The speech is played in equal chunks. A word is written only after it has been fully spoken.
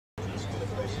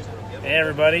Hey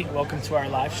everybody, welcome to our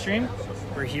live stream.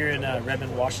 We're here in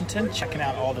Redmond, Washington, checking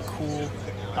out all the cool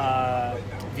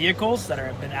vehicles that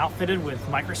have been outfitted with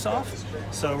Microsoft.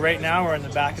 So right now we're in the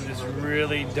back of this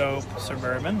really dope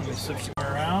Suburban. Let me switch them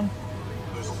around.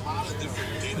 There's a lot of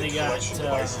different They got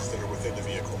devices that are within the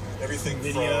vehicle. Everything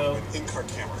video from an in-car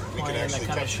camera. We plan can actually that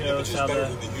kind of capture shows images how better the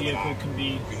than the human vehicle eye. can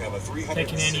be We have a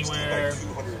taken 360 anywhere. by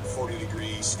 240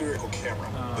 degree spherical camera.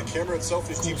 The camera itself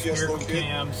is Cool GPS spherical located.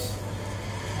 cams,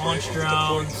 We're launch able to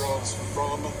deploy drones. drones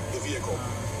from the vehicle.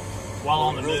 While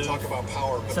on the really move. talk about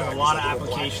power, It's a lot of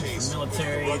applications for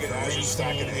military, for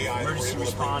racing, emergency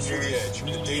responders,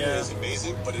 media.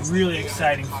 Really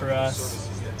exciting for us.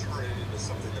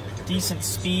 Decent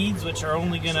speeds, which are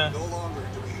only gonna,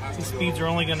 these speeds are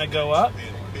only gonna go up.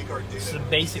 It's a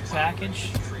basic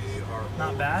package,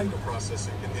 not bad.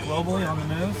 Globally on the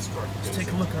move. Let's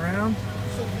take a look around.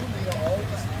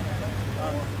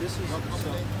 This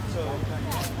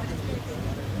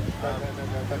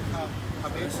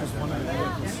is one of the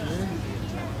vehicles here.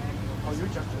 Oh, you're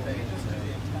just data.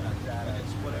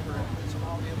 It's whatever. It's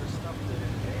all the other stuff that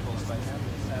enables by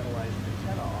having a satellite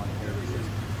antenna on here.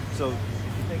 So if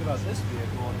you think about this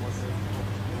vehicle and what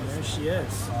there she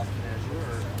is.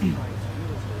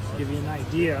 Give you an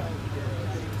idea.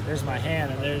 There's my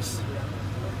hand, and there's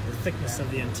the thickness of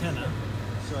the antenna.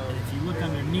 And if you look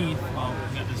underneath, well,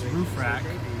 we got this roof rack.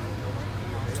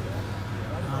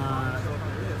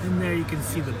 In there you can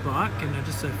see the buck and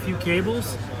just a few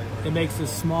cables. It makes a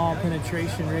small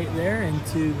penetration right there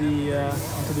into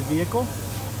the vehicle. You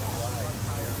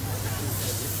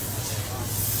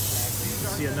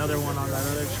see another one on that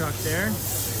other truck there.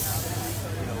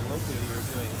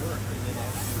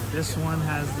 This one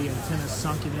has the antenna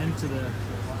sunken into the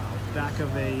back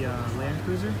of a Land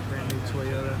Cruiser, brand new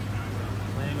Toyota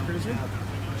Land Cruiser.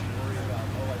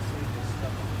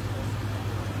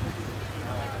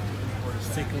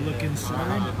 Take a look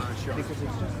inside. because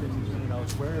it's just in,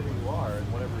 it's wherever you are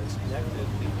and whatever is connected.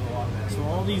 So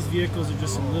all these vehicles are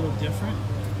just a little different.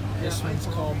 This one's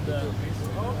called the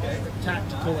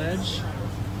Tactical Edge.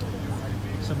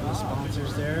 Some of the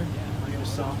sponsors there.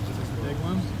 Microsoft is the big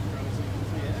one.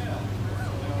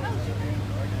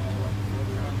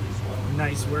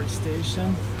 Nice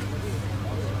workstation.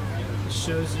 It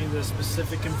shows you the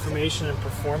specific information and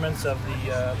performance of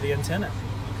the antenna.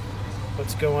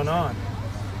 What's going on?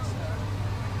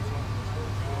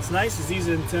 What's nice is these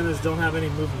antennas don't have any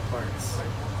moving parts.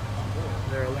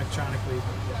 They're electronically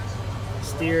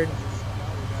steered.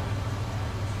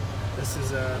 This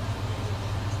is a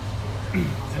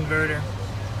inverter,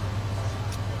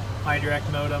 high direct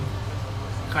modem,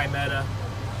 Kymeta,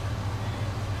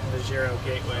 and the Zero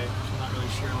gateway, which I'm not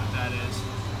really sure what that is.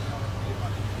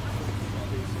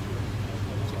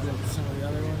 Take a look at some of the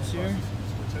other ones here.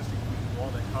 We're testing all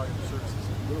that cognitive services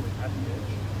literally at the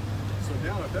edge. So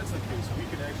now, if that's the case, we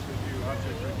can actually do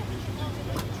object recognition right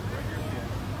here.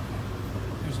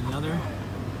 There's another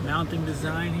mounting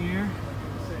design here.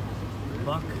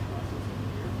 Buck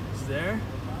is there.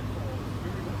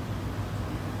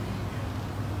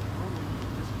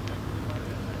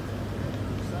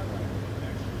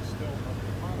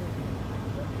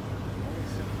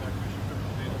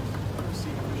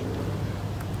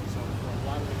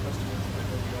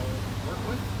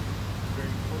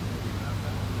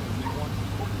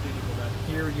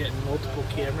 Here we're getting multiple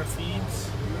camera feeds.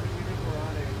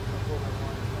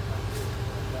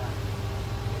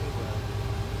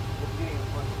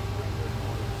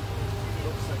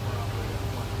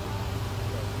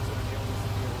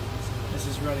 This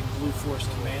is running Blue Force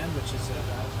Command, which is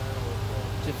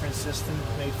a different system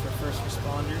made for first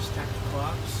responders, tactical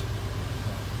ops.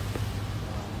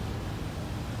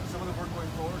 Some of the work going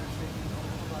forward is taking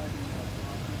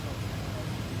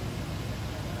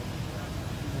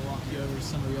We'll walk you over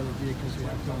some of the other vehicles we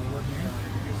have going on here.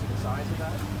 the size of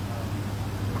that.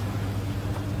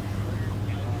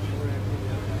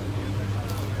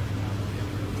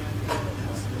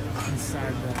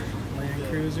 Inside the Land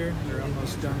Cruiser, they're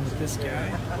almost done with this guy.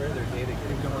 They're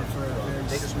going for a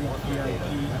very sweet VIP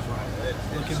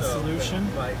looking solution.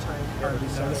 Hardly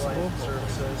noticeable,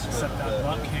 except that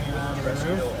buck hanging out on the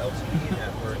roof.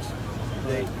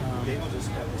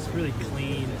 It's really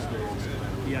clean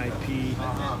VIP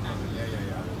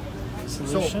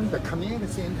solution. So the command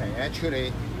center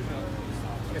actually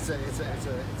it's a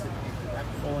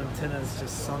Full antennas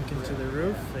just sunk into the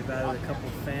roof. They've added a couple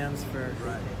fans for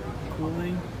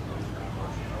cooling.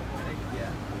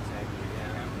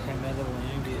 Kymeta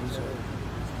Land Cruiser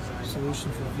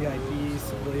solution for VIPs,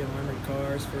 civilian armored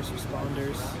cars, first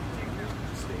responders.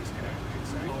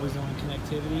 Always on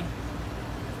connectivity.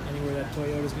 Anywhere that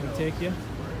Toyota's going to take you.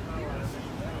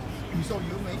 So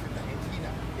you make the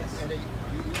antenna. Yes. And then you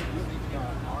make the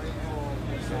RF.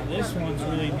 Now this one's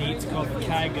really neat. It's called the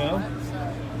Kygo.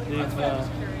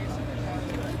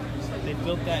 They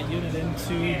built that unit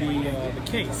into the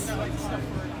case.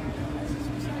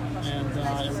 And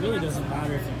it really doesn't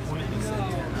matter if you point this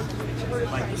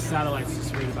antenna. Like the satellite's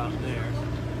just right about there.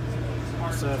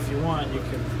 So if you want, you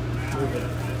can move it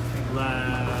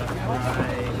left,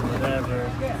 right, whatever,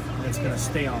 and it's going to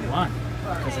stay online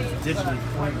because it's digitally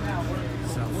pointed.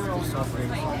 So it's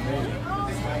operating on radio.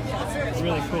 It's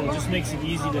really cool. It just makes it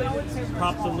easy to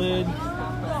pop the lid,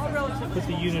 put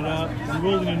the unit up. You're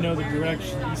really going to know the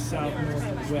direction, east, south,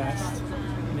 north, west.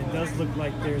 And it does look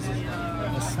like there's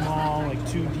a small, like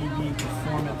 2 dB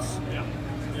performance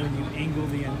when you angle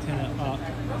the antenna up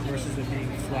versus it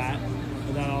being flat.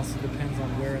 But that also depends on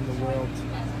where in the world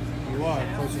you are,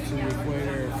 closer to the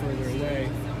equator or further away.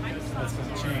 That's going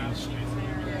to change.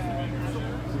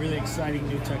 Really exciting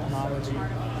new technology.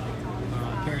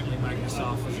 Apparently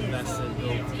Microsoft has invested,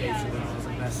 Bill Gates has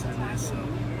invested in this.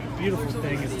 Beautiful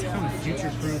thing is it's kind of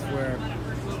future-proof where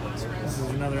this is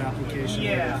another application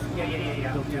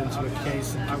built into a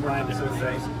case and combined it with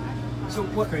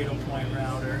a cradle point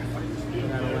router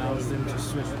that allows them to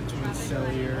switch between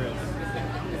cellular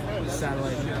and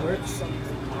satellite networks.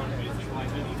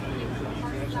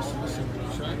 Just a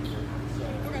simple chart.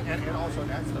 And also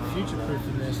that's The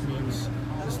future-proofness means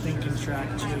this thing can track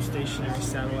geostationary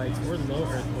satellites or low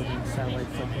Earth orbit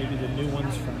satellites, like maybe the new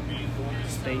ones from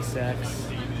SpaceX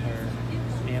or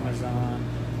Amazon.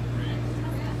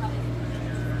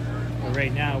 But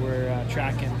right now we're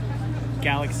tracking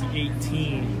Galaxy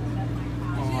 18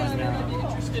 on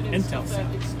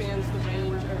Intelsat. Expands the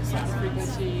range or sound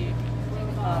frequency.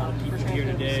 A lot of people here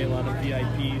today, a lot of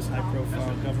VIPs,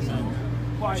 high-profile government,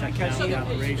 checking out the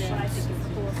operations.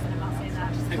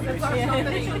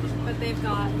 But they've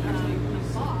got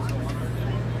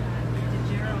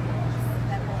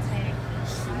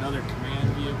This is another command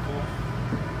vehicle.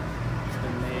 It's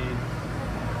been made.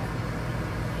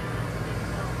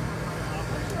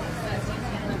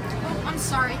 I'm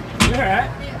sorry. You're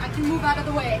alright. I can move out of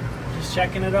the way. Just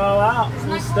checking it all out. Cool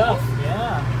that stuff.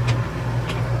 Yeah.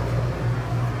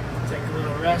 Take a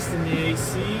little rest in the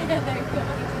AC. There you go.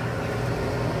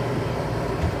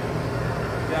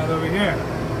 Got over here.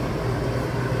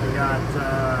 We got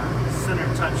center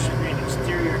touch screen,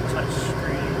 exterior touch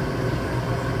screen,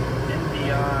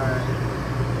 NVR.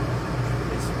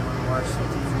 This one, watch some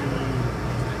TV.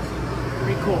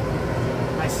 Pretty cool.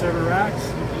 Nice server racks,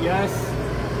 UPS,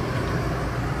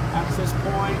 access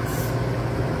points.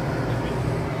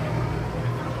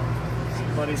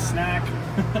 Somebody's snack.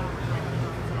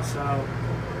 So,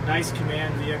 nice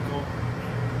command vehicle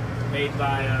made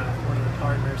by one of the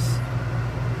partners.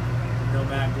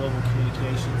 Nomad Global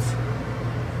Communications.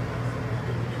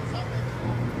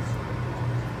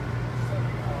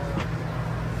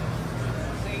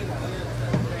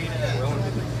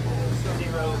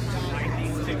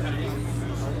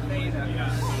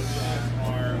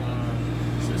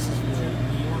 So this is really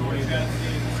neat the way that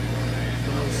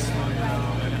those swung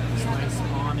out. This nice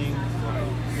awning.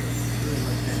 Really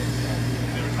like that.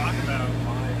 They were talking about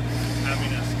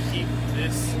having us keep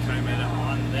this Kymeta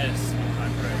on this.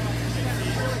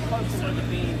 They wanted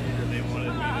me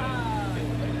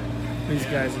These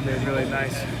guys have made really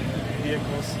nice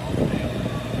vehicles.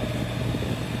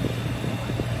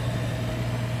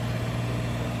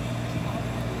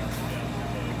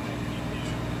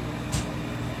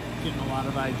 Getting a lot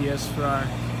of ideas for our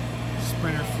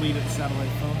Sprinter fleet at Satellite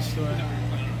Phone Store.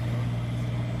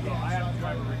 I have to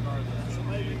drive it regardless. So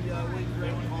maybe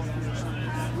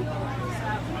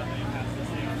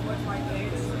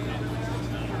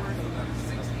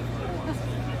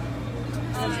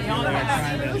They're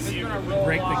trying to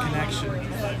break the connection.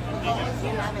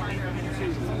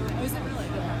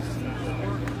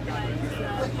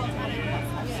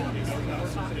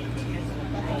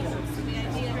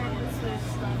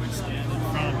 Stand in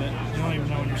front of it. You don't even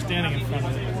know when you're standing in front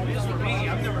of it.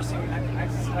 I've never seen.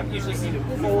 I've usually seen it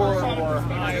 4 or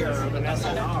higher of an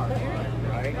SNR,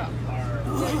 right?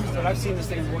 But I've seen this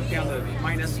thing work down to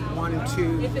 -1,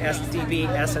 2 SDB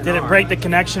SNR. Did it break the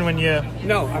connection when you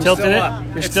No, I'm tilted still it? up.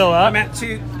 You're still up? I'm at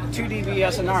 2 dB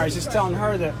SNR. I was just telling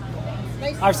her that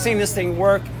I've seen this thing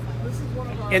work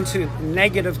into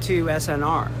 -2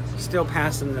 SNR, still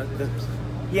passing the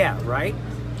yeah, right?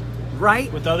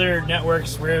 Right? With other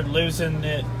networks, we're losing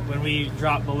it when we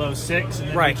drop below 6, and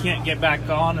then Right. we can't get back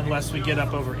on unless we get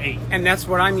up over 8. And that's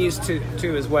what I'm used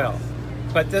to as well.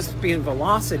 But this being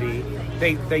velocity,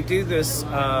 they do this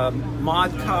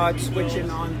mod cod switching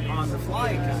on the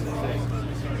fly kind of thing.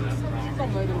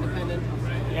 Modem dependent.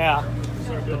 Yeah.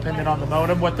 depending on the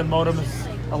modem, what the modem is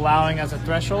allowing as a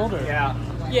threshold? Or? Yeah.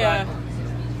 Yeah.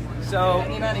 So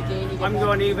The amount of gain you get I'm back.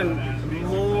 going even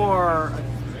more.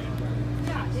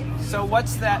 So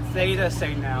what's that theta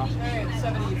say now? Alright,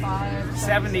 75.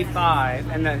 75,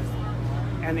 and the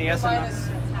SNR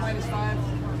Minus 5.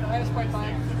 Minus 0.5.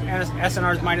 and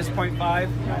SNR is minus 0.5.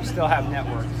 I still have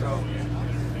network, so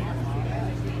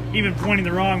Even pointing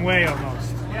the wrong way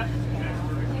almost. yeah.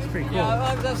 It's pretty cool. Yeah,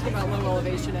 I was asking about low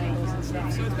elevation angles and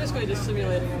stuff. So it's basically just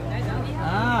simulating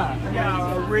Ah,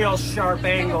 Yeah, a real sharp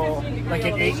angle. like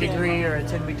an 8 degree or a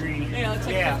 10 degree, yeah, it's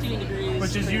like Yeah. 15 degrees.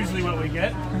 which is usually what we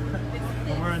get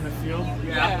when we're in the field.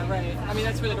 Yeah, right. I mean,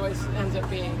 that's what it always ends up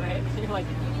being, right? You're like,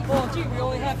 well, gee, we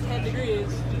only have 10 degrees.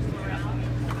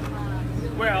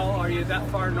 Well, are you that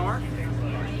far north?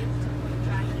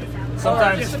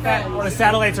 Sometimes just depends. the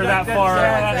satellites are that far.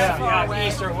 That's far away.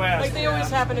 east or west. Like, they always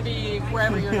happen to be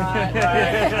wherever you're not.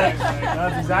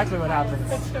 That's exactly what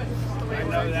happens. I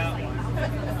know that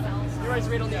one. You're always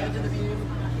right on the edge of the beam,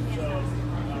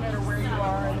 no matter where you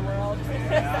are in the world.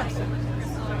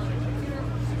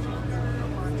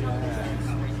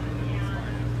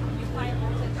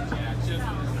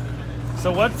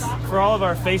 So what's, for all of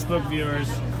our Facebook viewers,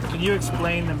 can you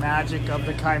explain the magic of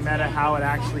the Kymeta, how it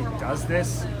actually does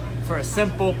this? For a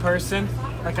simple person,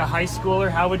 like a high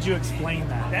schooler, how would you explain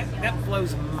that? That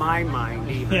blows my mind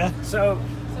even. Yeah. So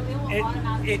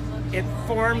it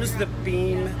forms the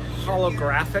beam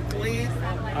holographically.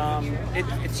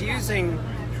 It's using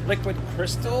liquid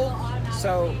crystal.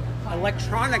 So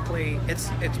electronically, it's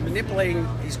manipulating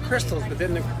these crystals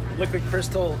within the liquid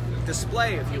crystal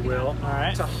display, if you will, All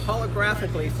right. to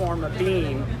holographically form a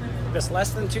beam that's less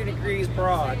than 2 degrees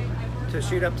broad to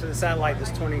shoot up to the satellite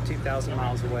that's 22,000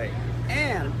 miles away,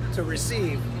 and to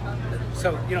receive.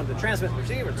 So the transmit and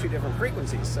receive are 2 different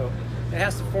frequencies. So it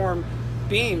has to form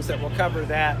beams that will cover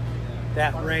that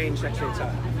range. Actually, I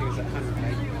think it's 100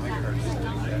 megahertz,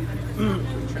 something like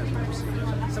that. Transmit and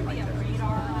receive, something like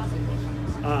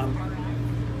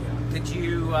that. Did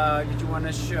you want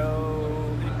to show?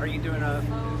 Are you doing a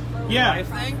live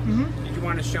thing? Mm-hmm. Did you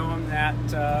want to show them that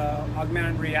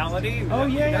augmented reality? Oh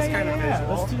yeah, That's kind of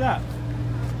visual. Let's do that.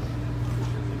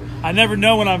 I never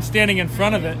know when I'm standing in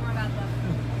front of it.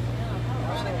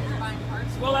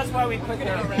 Well, that's why we put the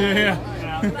Yeah.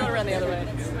 Go around the other way.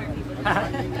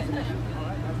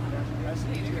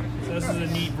 So this is a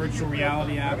neat virtual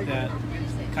reality app that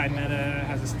Kymeta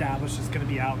has established. It's going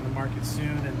to be out in the market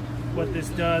soon. And what this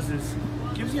does is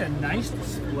gives you a nice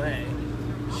display,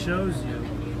 shows you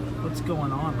what's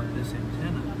going on with this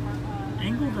antenna.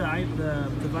 Angle the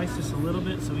device just a little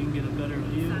bit so we can get a better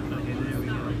view. Okay, there we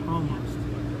go. Almost.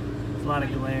 There's a lot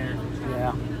of glare.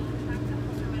 Yeah.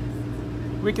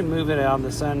 We can move it out in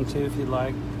the sun too if you'd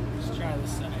like. Let's try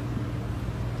this side.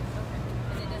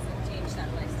 And it doesn't change that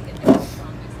much to get the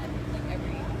strongest, like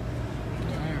every.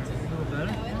 A little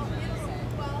better.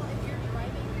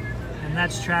 And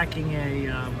that's tracking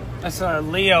a That's a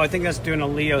Leo. I think that's doing a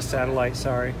Leo satellite.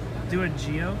 Sorry. do a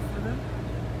geo for them.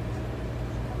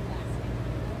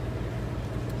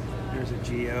 There's a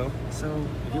Geo. So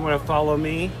If you want to follow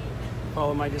me,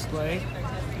 follow my display.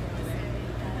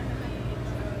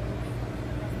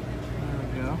 there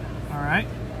we go. All right.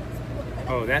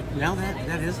 Oh, that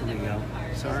is Leo.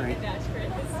 Sorry.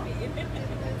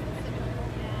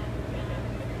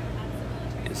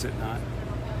 Is it not?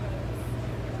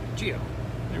 Geo.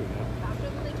 There we go.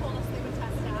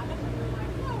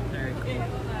 Very cool.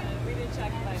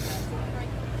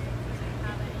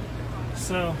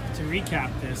 So to recap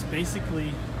this,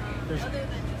 basically, there's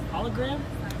hologram.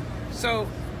 So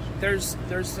there's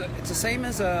it's the same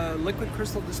as a liquid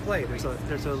crystal display. There's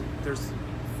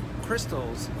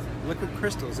crystals, liquid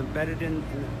crystals embedded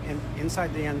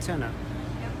inside the antenna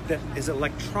that is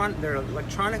they're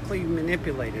electronically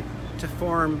manipulated to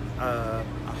form a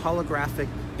holographic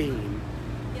beam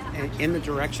in the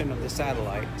direction of the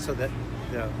satellite, so that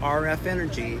the RF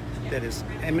energy that is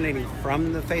emanating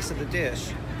from the face of the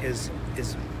dish is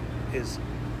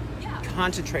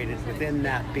concentrated within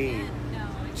that beam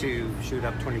to shoot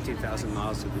up 22,000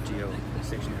 miles to the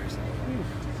geostationary satellite.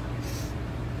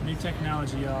 New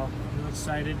technology, y'all. Real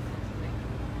excited.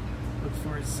 Look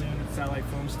for it soon at Satellite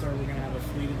Foam Store. We're gonna have a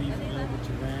fleet of these available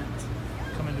to rent.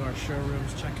 Come into our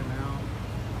showrooms, check them out.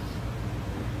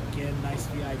 Again, nice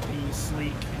VIP,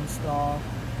 sleek install.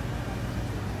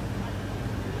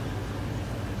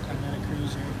 Kymeta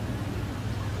Cruiser.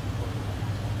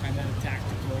 Kymeta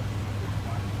Tactical.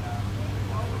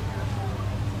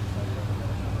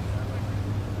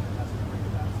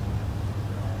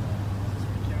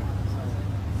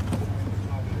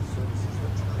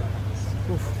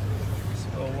 Oof.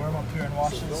 A little warm up here in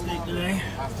Washington steak today.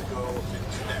 have to go and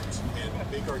connect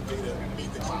and make our data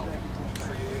meet the cloud.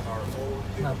 Create our own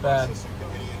data Not bad. processing in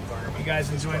any environment. If you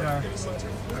guys enjoyed our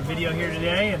video here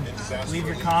today, and leave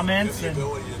your comments, and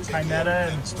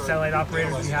Kymeta and satellite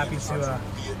operators will be happy to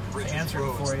answer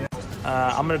them for you.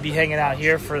 I'm going to be hanging out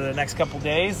here for the next couple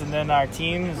days, and then our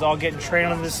team is all getting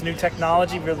trained on this new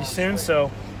technology really soon,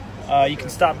 so you can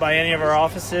stop by any of our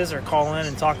offices or call in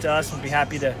and talk to us. We'll be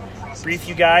happy to brief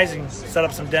you guys and set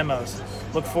up some demos.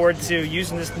 Look forward to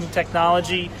using this new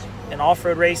technology in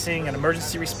off-road racing and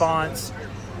emergency response,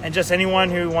 and just anyone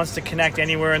who wants to connect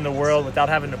anywhere in the world without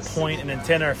having to point an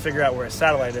antenna or figure out where a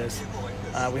satellite is.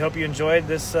 We hope you enjoyed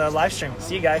this live stream.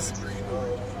 See you guys.